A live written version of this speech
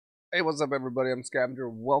Hey, what's up everybody? I'm Scavenger.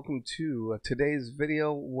 Welcome to today's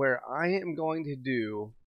video where I am going to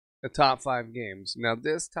do the top 5 games. Now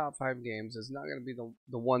this top 5 games is not going to be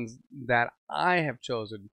the ones that I have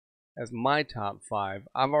chosen as my top 5.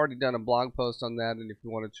 I've already done a blog post on that, and if you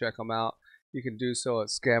want to check them out, you can do so at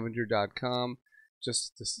scavenger.com.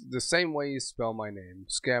 Just the same way you spell my name,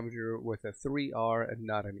 Scavenger with a 3R and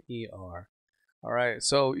not an ER. Alright,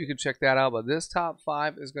 so you can check that out, but this top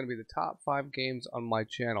 5 is going to be the top 5 games on my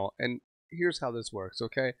channel, and here's how this works,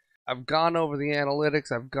 okay? I've gone over the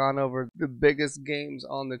analytics, I've gone over the biggest games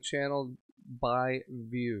on the channel by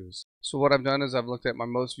views. So what I've done is I've looked at my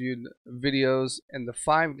most viewed videos, and the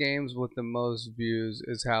 5 games with the most views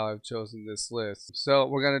is how I've chosen this list. So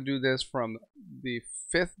we're going to do this from the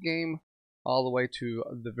 5th game all the way to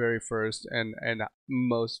the very first and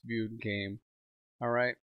most viewed game.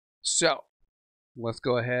 Alright, so let's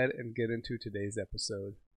go ahead and get into today's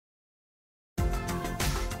episode.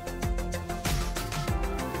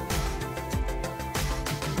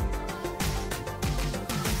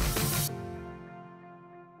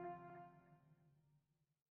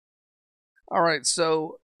 Alright,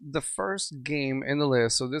 so the first game in the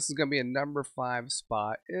list, so this is going to be a number 5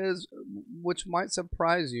 spot, is, which might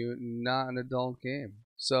surprise you, not an adult game.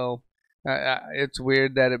 So it's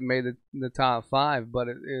weird that it made the top 5, but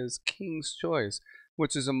it is King's Choice,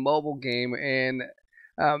 which is a mobile game, and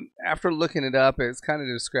after looking it up, it's kind of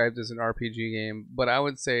described as an RPG game, but I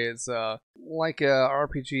would say it's like a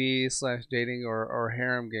RPG slash dating or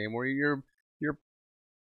harem game where you're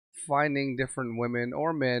finding different women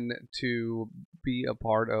or men to be a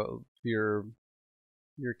part of your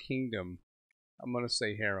kingdom. I'm gonna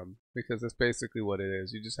say harem because that's basically what it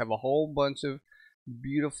is. You just have a whole bunch of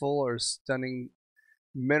beautiful or stunning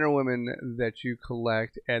men or women that you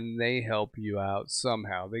collect, and they help you out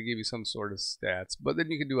somehow. They give you some sort of stats, but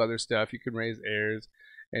then you can do other stuff. You can raise heirs,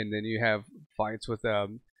 and then you have fights with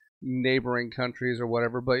neighboring countries or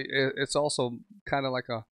whatever. But it's also kind of like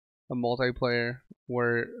a multiplayer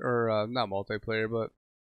or not multiplayer, but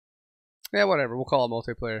yeah, whatever. We'll call it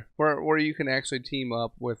multiplayer, where you can actually team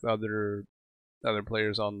up with other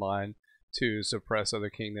players online to suppress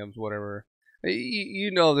other kingdoms, whatever.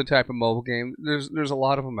 You know the type of mobile game. There's a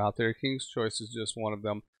lot of them out there. King's Choice is just one of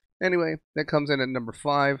them. Anyway, that comes in at number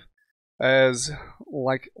 5 as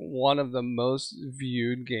like one of the most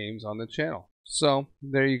viewed games on the channel. So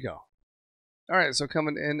there you go. Alright, so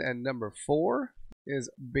coming in at number 4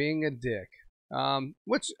 is Being a Dick.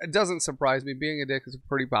 Which doesn't surprise me. Being a Dick is a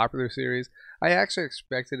pretty popular series. I actually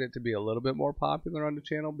expected it to be a little bit more popular on the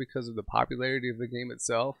channel because of the popularity of the game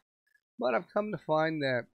itself. But I've come to find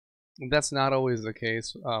that that's not always the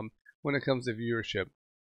case when it comes to viewership.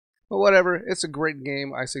 But whatever, it's a great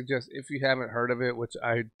game. I suggest, if you haven't heard of it, which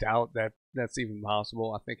I doubt that that's even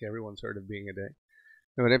possible, I think everyone's heard of Being a Dick.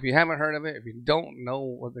 But if you haven't heard of it, if you don't know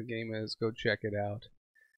what the game is, go check it out.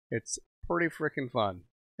 It's pretty freaking fun.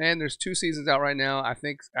 And there's 2 seasons out right now. I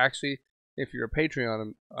think, actually, if you're a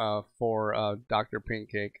Patreon for Dr.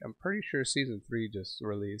 Pinkcake, I'm pretty sure season 3 just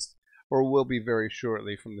released, or will be very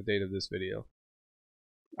shortly from the date of this video.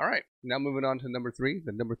 Alright, now moving on to number 3.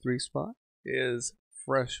 The number 3 spot is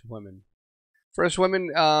Fresh Women. Fresh Women,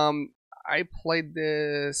 I played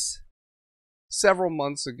this several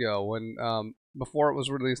months ago when before it was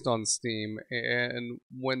released on Steam, and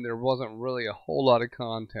when there wasn't really a whole lot of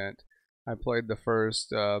content. I played the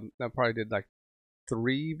first, I probably did like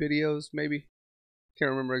 3 videos, maybe. Can't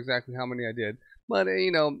remember exactly how many I did. But,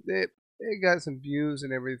 you know, it got some views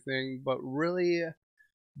and everything, but really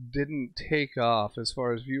didn't take off as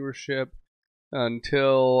far as viewership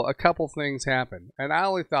until a couple things happened. And I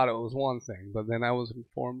only thought it was one thing, but then I was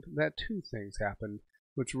informed that 2 things happened,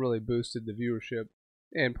 which really boosted the viewership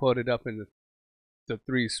and put it up in the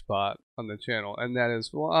 3 spot on the channel. And that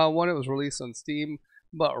is, one, it was released on Steam,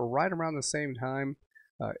 but right around the same time,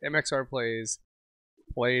 MXR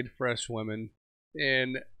played Fresh Women,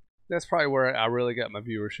 and that's probably where I really got my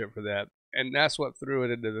viewership for that. And that's what threw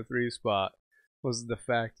it into the 3 spot, was the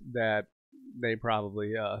fact that they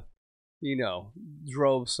probably, you know,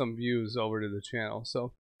 drove some views over to the channel.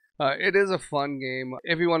 So it is a fun game.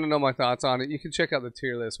 If you want to know my thoughts on it, you can check out the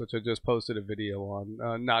tier list, which I just posted a video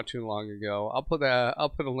on not too long ago. I'll put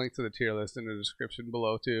a link to the tier list in the description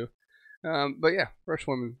below too. But yeah, Fresh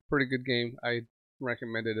Women, pretty good game. I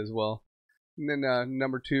recommend it as well. And then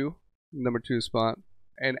number 2 spot.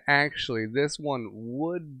 And actually, this one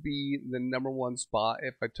would be the number 1 spot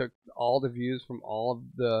if I took all the views from all of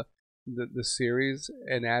the series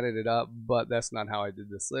and added it up. But that's not how I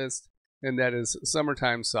did this list. And that is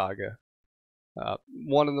Summertime Saga.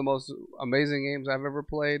 One of the most amazing games I've ever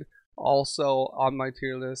played. Also on my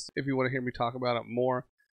tier list. If you want to hear me talk about it more,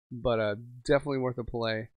 but definitely worth a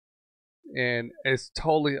play. And it's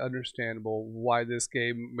totally understandable why this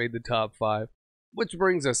game made the top 5. Which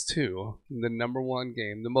brings us to the #1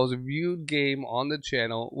 game, the most viewed game on the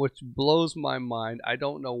channel, which blows my mind. I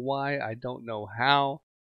don't know why, I don't know how,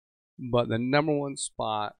 but the #1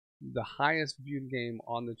 spot, the highest viewed game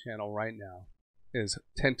on the channel right now, is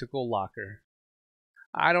Tentacle Locker.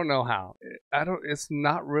 I don't know how. It's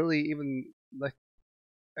not really even like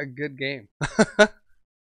a good game.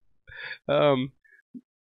 um,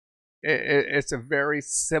 it's a very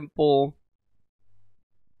simple,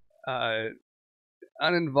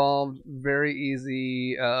 uninvolved, very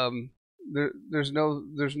easy. There's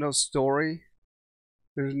no story.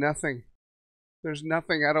 There's nothing. There's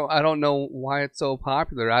nothing. I don't know why it's so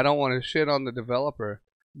popular. I don't want to shit on the developer,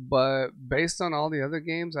 but based on all the other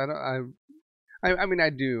games, I mean, I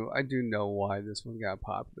do know why this one got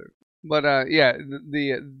popular. But yeah,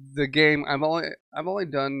 the game, I've only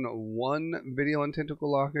done one video on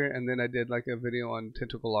Tentacle Locker, and then I did like a video on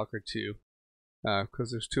Tentacle Locker 2, because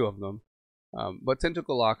there's 2 of them. But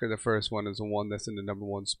Tentacle Locker, the first one, is the one that's in the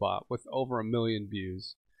 #1 spot with over 1 million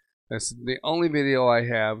views. That's the only video I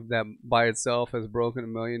have that by itself has broken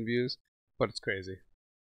 1 million views, but it's crazy.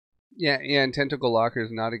 Yeah, and Tentacle Locker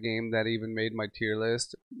is not a game that even made my tier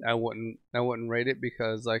list. I wouldn't rate it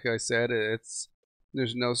because, like I said,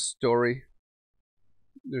 there's no story.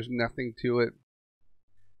 There's nothing to it.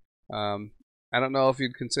 I don't know if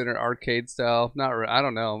you'd consider arcade style. I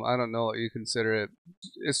don't know. I don't know what you consider it.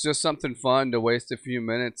 It's just something fun to waste a few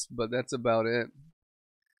minutes, but that's about it.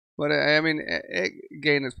 But I mean, it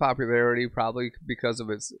gained its popularity probably because of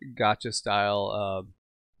its gacha style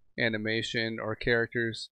animation or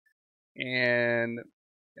characters. And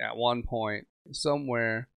at one point,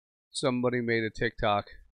 somewhere, somebody made a TikTok,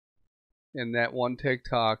 and that one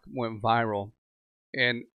TikTok went viral.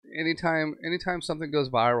 And anytime something goes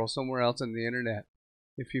viral somewhere else on the internet,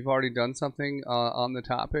 if you've already done something on the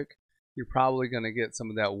topic, you're probably going to get some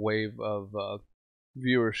of that wave of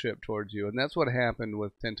viewership towards you. And that's what happened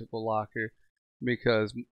with Tentacle Locker,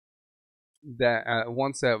 because that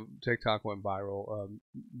once that TikTok went viral,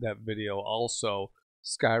 that video also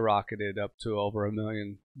skyrocketed up to over 1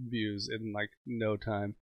 million views in like no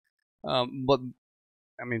time. But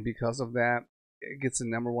I mean, because of that, it gets the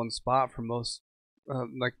 #1 spot for most,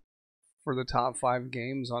 like for the top 5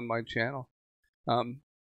 games on my channel.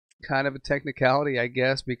 Kind of a technicality, I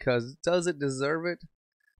guess, because does it deserve it?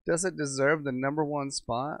 Does it deserve the #1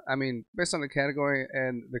 spot? I mean, based on the category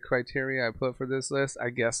and the criteria I put for this list, I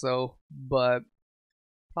guess so, but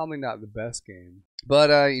probably not the best game.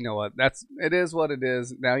 But you know what? It is what it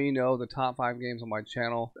is. Now you know the top 5 games on my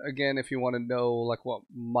channel. Again, if you want to know like what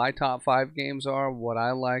my top 5 games are, what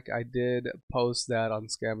I like, I did post that on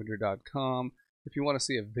scavenger.com. If you want to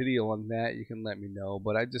see a video on that, you can let me know.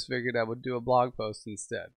 But I just figured I would do a blog post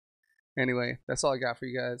instead. Anyway, that's all I got for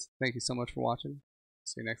you guys. Thank you so much for watching.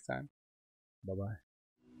 See you next time. Bye-bye.